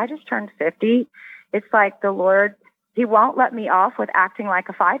 I just turned 50. It's like the Lord, he won't let me off with acting like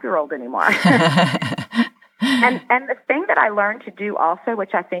a 5-year-old anymore. And the thing that I learned to do also,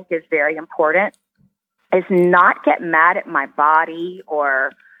 which I think is very important, is not get mad at my body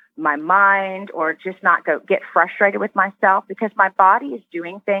or my mind or just not get frustrated with myself, because my body is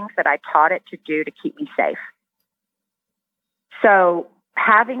doing things that I taught it to do to keep me safe. So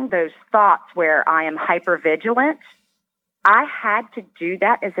having those thoughts where I am hypervigilant, I had to do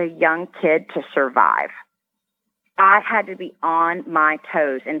that as a young kid to survive. I had to be on my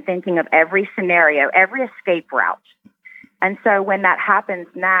toes and thinking of every scenario, every escape route. And so when that happens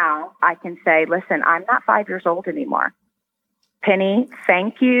now, I can say, listen, I'm not 5 years old anymore. Penny,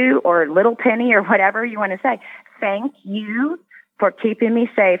 thank you, or little Penny, or whatever you want to say. Thank you for keeping me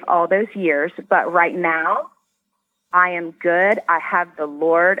safe all those years. But right now, I am good. I have the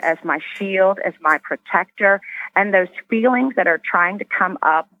Lord as my shield, as my protector. And those feelings that are trying to come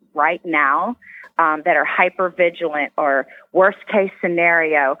up right now, that are hypervigilant or worst case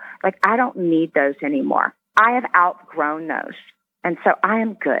scenario, like I don't need those anymore. I have outgrown those. And so I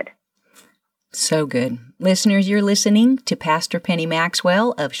am good. So good. Listeners, you're listening to Pastor Penny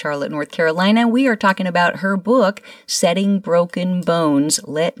Maxwell of Charlotte, North Carolina. We are talking about her book, Setting Broken Bones,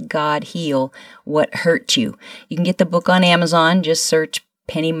 Let God Heal What Hurt You. You can get the book on Amazon. Just search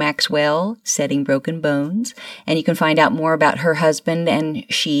Penny Maxwell, Setting Broken Bones. And you can find out more about her husband and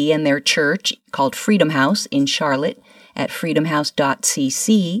she and their church called Freedom House in Charlotte at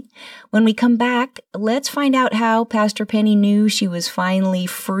freedomhouse.cc. When we come back, let's find out how Pastor Penny knew she was finally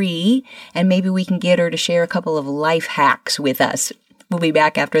free, and maybe we can get her to share a couple of life hacks with us. We'll be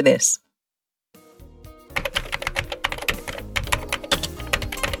back after this.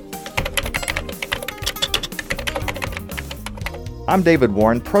 I'm David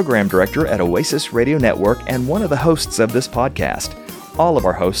Warren, Program Director at Oasis Radio Network and one of the hosts of this podcast. All of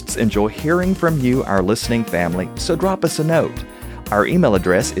our hosts enjoy hearing from you, our listening family, so drop us a note. Our email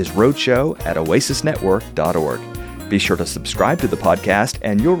address is roadshow@oasisnetwork.org. Be sure to subscribe to the podcast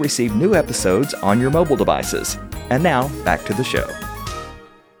and you'll receive new episodes on your mobile devices. And now, back to the show.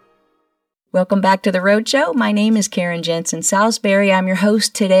 Welcome back to the Road Show. My name is Karen Jensen Salisbury. I'm your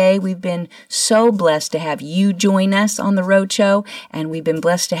host today. We've been so blessed to have you join us on the Road Show, and we've been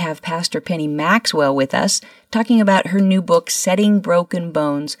blessed to have Pastor Penny Maxwell with us, talking about her new book, Setting Broken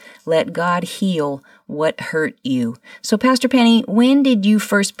Bones, Let God Heal What Hurt You. So, Pastor Penny, when did you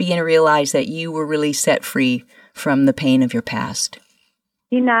first begin to realize that you were really set free from the pain of your past?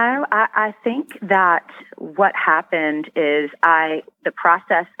 I think that what happened is the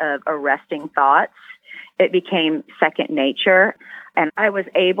process of arresting thoughts, it became second nature, and I was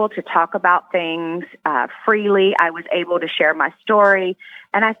able to talk about things freely. I was able to share my story,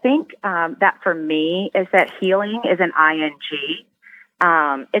 and I think that for me is that healing is an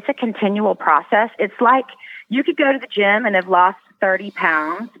ING. It's a continual process. It's like you could go to the gym and have lost 30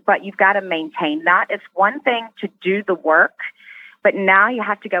 pounds, but you've got to maintain that. It's one thing to do the work, but now you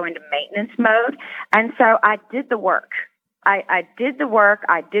have to go into maintenance mode. And so I did the work. I did the work.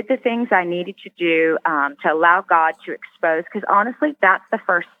 I did the things I needed to do to allow God to expose. Because honestly, that's the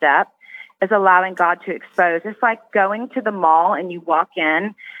first step, is allowing God to expose. It's like going to the mall and you walk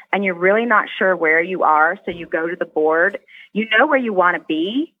in and you're really not sure where you are. So you go to the board. You know where you want to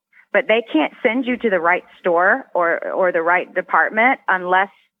be, but they can't send you to the right store or the right department unless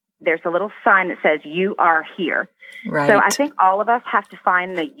there's a little sign that says you are here. Right. So I think all of us have to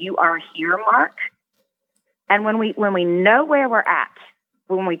find the you are here mark. And when we know where we're at,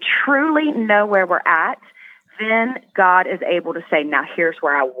 when we truly know where we're at, then God is able to say, now here's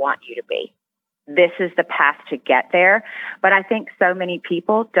where I want you to be. This is the path to get there. But I think so many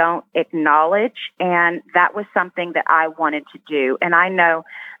people don't acknowledge, and that was something that I wanted to do. And I know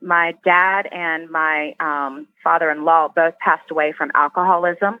my dad and my father-in-law both passed away from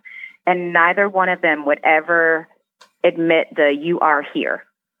alcoholism, and neither one of them would ever admit the you are here.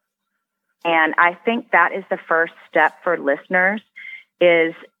 And I think that is the first step for listeners,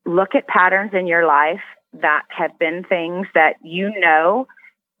 is look at patterns in your life that have been things that you know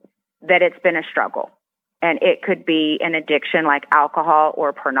that it's been a struggle. And it could be an addiction like alcohol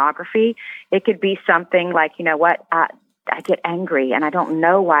or pornography. It could be something like, you know what, I get angry and I don't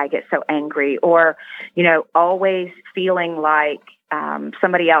know why I get so angry. Or, you know, always feeling like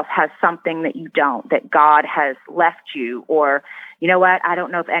somebody else has something that you don't, that God has left you. Or, you know what, I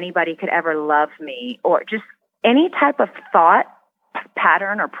don't know if anybody could ever love me. Or just any type of thought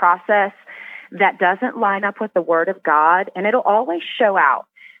pattern or process that doesn't line up with the Word of God, and it'll always show out.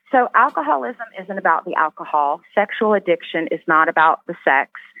 So alcoholism isn't about the alcohol. Sexual addiction is not about the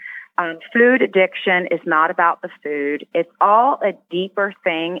sex. Food addiction is not about the food. It's all a deeper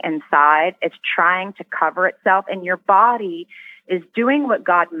thing inside. It's trying to cover itself, and your body is doing what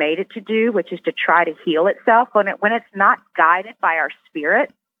God made it to do, which is to try to heal itself. When it's not guided by our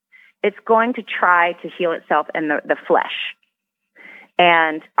spirit, it's going to try to heal itself in the flesh.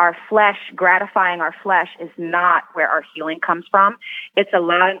 And our flesh, gratifying our flesh, is not where our healing comes from. It's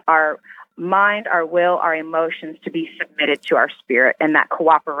allowing our mind, our will, our emotions to be submitted to our spirit, and that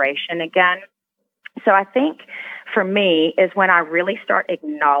cooperation again. So I think for me is when I really start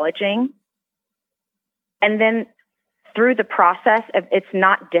acknowledging, and then through the process of it's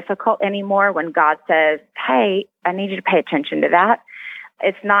not difficult anymore when God says, hey, I need you to pay attention to that.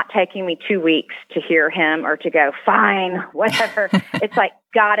 It's not taking me 2 weeks to hear him or to go, fine, whatever. It's like,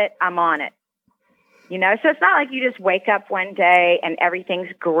 got it, I'm on it. You know, so it's not like you just wake up one day and everything's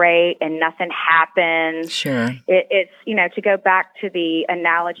great and nothing happens. Sure. It's, you know, to go back to the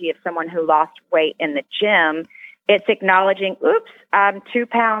analogy of someone who lost weight in the gym, it's acknowledging, oops, I'm 2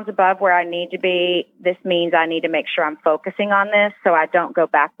 pounds above where I need to be. This means I need to make sure I'm focusing on this so I don't go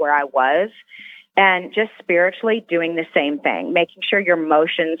back where I was. And just spiritually doing the same thing, making sure your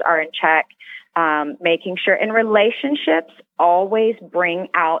emotions are in check, making sure, and relationships always bring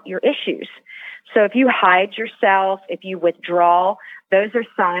out your issues. So if you hide yourself, if you withdraw, those are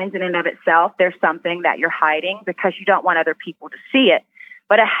signs in and of itself. There's something that you're hiding because you don't want other people to see it.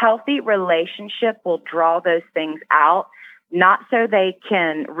 But a healthy relationship will draw those things out, not so they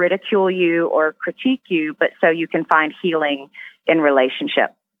can ridicule you or critique you, but so you can find healing in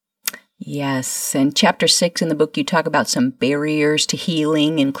relationship. Yes, and chapter 6 in the book, you talk about some barriers to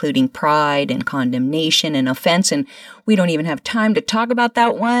healing, including pride and condemnation and offense, and we don't even have time to talk about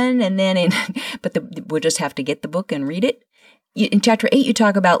that one. And then, we'll just have to get the book and read it. In chapter 8, you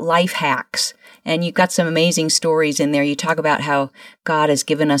talk about life hacks, and you've got some amazing stories in there. You talk about how God has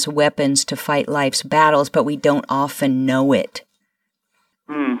given us weapons to fight life's battles, but we don't often know it.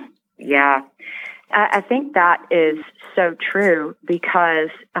 Yeah, I think that is so true because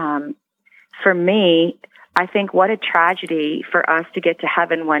for me, I think what a tragedy for us to get to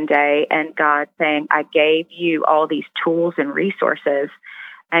heaven one day and God saying, I gave you all these tools and resources,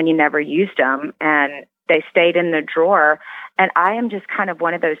 and you never used them, and they stayed in the drawer. And I am just kind of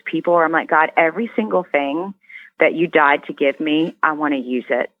one of those people where I'm like, God, every single thing that you died to give me, I want to use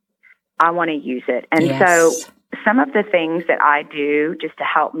it. I want to use it. And so some of the things that I do just to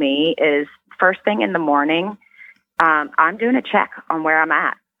help me is first thing in the morning, I'm doing a check on where I'm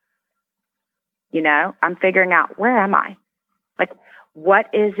at. You know, I'm figuring out, where am I? Like, what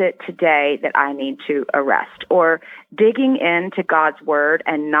is it today that I need to arrest? Or digging into God's word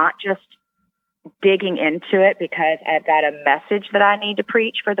and not just digging into it because I've got a message that I need to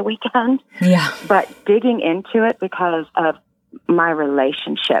preach for the weekend, but digging into it because of my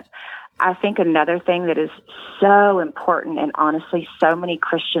relationship. I think another thing that is so important, and honestly, so many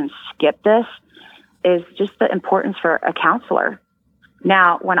Christians skip this, is just the importance for a counselor.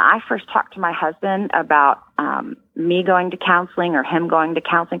 Now, when I first talked to my husband about me going to counseling or him going to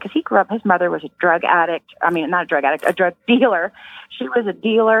counseling, because he grew up, his mother was a drug addict. I mean, not a drug addict, a drug dealer. She was a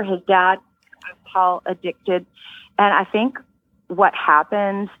dealer. His dad was alcohol addicted. And I think what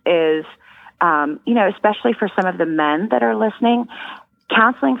happens is, you know, especially for some of the men that are listening,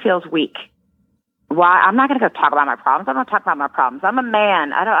 counseling feels weak. Why? I'm not going to go talk about my problems. I'm going to talk about my problems. I'm a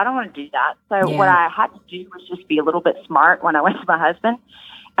man. I don't want to do that. So what I had to do was just be a little bit smart when I went to my husband.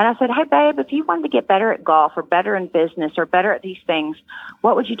 And I said, hey, babe, if you wanted to get better at golf or better in business or better at these things,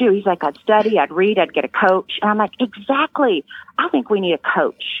 what would you do? He's like, I'd study, I'd read, I'd get a coach. And I'm like, exactly. I think we need a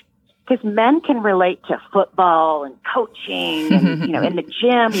coach. Because men can relate to football and coaching and, you know, in the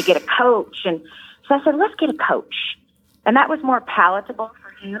gym, you get a coach. And so I said, let's get a coach. And that was more palatable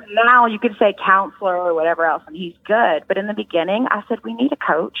for him. Now you could say counselor or whatever else, and he's good. But in the beginning, I said, we need a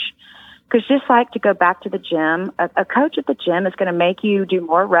coach. Because just like to go back to the gym, a coach at the gym is going to make you do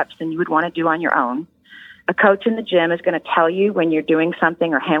more reps than you would want to do on your own. A coach in the gym is going to tell you when you're doing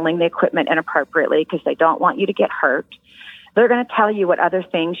something or handling the equipment inappropriately because they don't want you to get hurt. They're going to tell you what other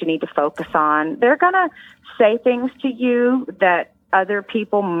things you need to focus on. They're going to say things to you that other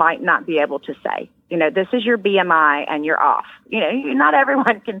people might not be able to say. You know, this is your BMI and you're off. You know, not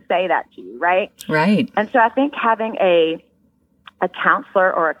everyone can say that to you, right? Right. And so I think having a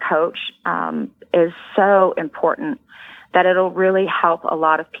counselor or a coach is so important that it'll really help a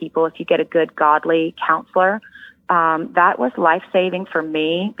lot of people if you get a good godly counselor. That was life-saving for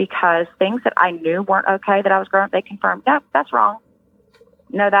me because things that I knew weren't okay that I was growing up, they confirmed, no, that's wrong.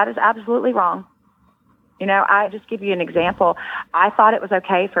 No, that is absolutely wrong. You know, I just give you an example. I thought it was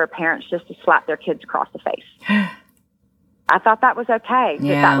okay for parents just to slap their kids across the face. I thought that was okay.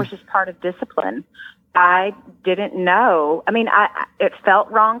 That was just part of discipline. I didn't know. I mean, it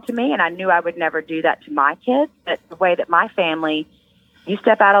felt wrong to me, and I knew I would never do that to my kids. But the way that my family, you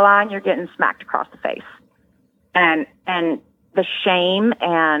step out of line, you're getting smacked across the face. And the shame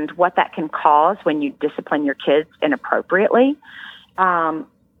and what that can cause when you discipline your kids inappropriately.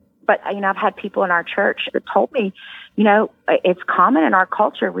 But, you know, I've had people in our church that told me, you know, it's common in our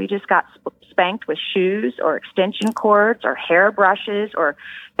culture. We just got spanked with shoes or extension cords or hairbrushes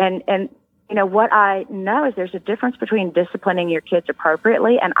and you know, what I know is there's a difference between disciplining your kids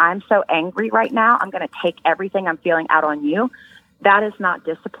appropriately and I'm so angry right now, I'm going to take everything I'm feeling out on you. That is not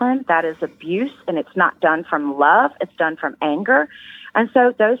discipline. That is abuse, and it's not done from love. It's done from anger. And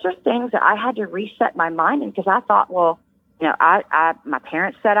so those are things that I had to reset my mind in because I thought, well, you know, my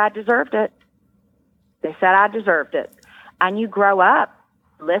parents said I deserved it. They said I deserved it. And you grow up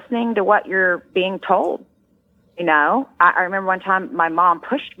listening to what you're being told. You know, I remember one time my mom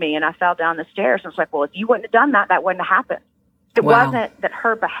pushed me and I fell down the stairs. And I was like, well, if you wouldn't have done that, that wouldn't have happened. It wasn't that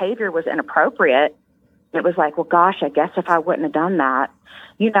her behavior was inappropriate. It was like, well, gosh, I guess if I wouldn't have done that,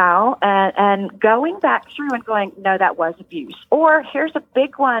 you know, and going back through and going, no, that was abuse. Or here's a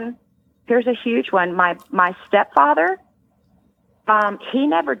big one. Here's a huge one. My stepfather, he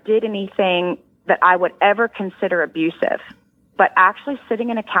never did anything that I would ever consider abusive. But actually sitting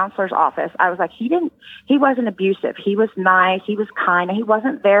in a counselor's office, I was like, he wasn't abusive. He was nice. He was kind. And he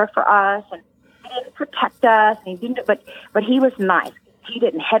wasn't there for us. And he didn't protect us. And he didn't, but he was nice. He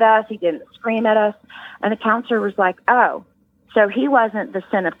didn't hit us. He didn't scream at us. And the counselor was like, oh, so he wasn't the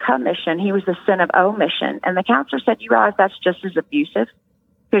sin of commission. He was the sin of omission. And the counselor said, you realize that's just as abusive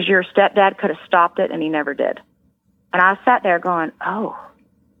because your stepdad could have stopped it and he never did. And I sat there going, oh,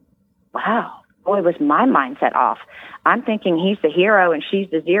 wow. Boy, was my mindset off. I'm thinking he's the hero and she's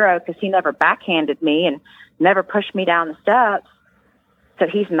the zero because he never backhanded me and never pushed me down the steps. So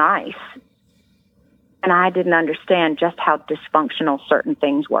he's nice. And I didn't understand just how dysfunctional certain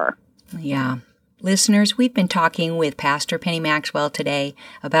things were. Yeah. Listeners, we've been talking with Pastor Penny Maxwell today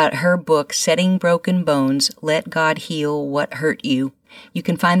about her book, Setting Broken Bones, Let God Heal What Hurt You. You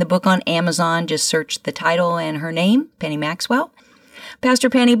can find the book on Amazon. Just search the title and her name, Penny Maxwell. Pastor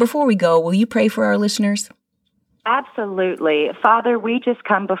Penny, before we go, will you pray for our listeners? Absolutely. Father, we just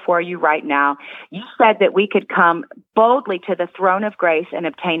come before you right now. You said that we could come boldly to the throne of grace and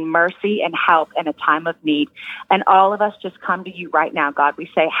obtain mercy and help in a time of need. And all of us just come to you right now, God. We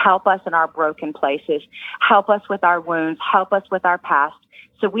say, help us in our broken places. Help us with our wounds. Help us with our past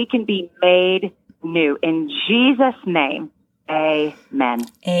so we can be made new. In Jesus' name, amen.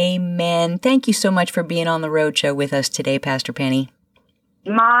 Amen. Thank you so much for being on the Road Show with us today, Pastor Penny.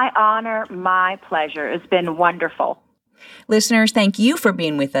 My honor, my pleasure. It's been wonderful. Listeners, thank you for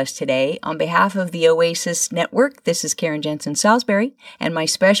being with us today. On behalf of the Oasis Network, this is Karen Jensen Salisbury and my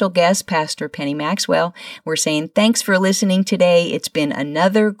special guest, Pastor Penny Maxwell. We're saying thanks for listening today. It's been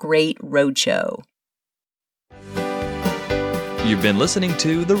another great Road Show. You've been listening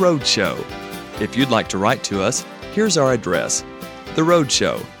to The Road Show. If you'd like to write to us, here's our address. The Road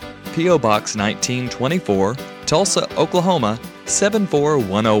Show, P.O. Box 1924, Tulsa, Oklahoma,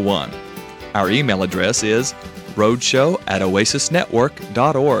 74101. Our email address is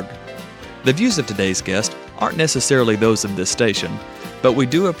roadshow@oasisnetwork.org. The views of today's guest aren't necessarily those of this station, but we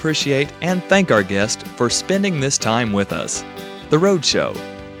do appreciate and thank our guest for spending this time with us. The Road Show,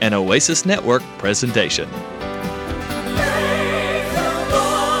 an Oasis Network presentation.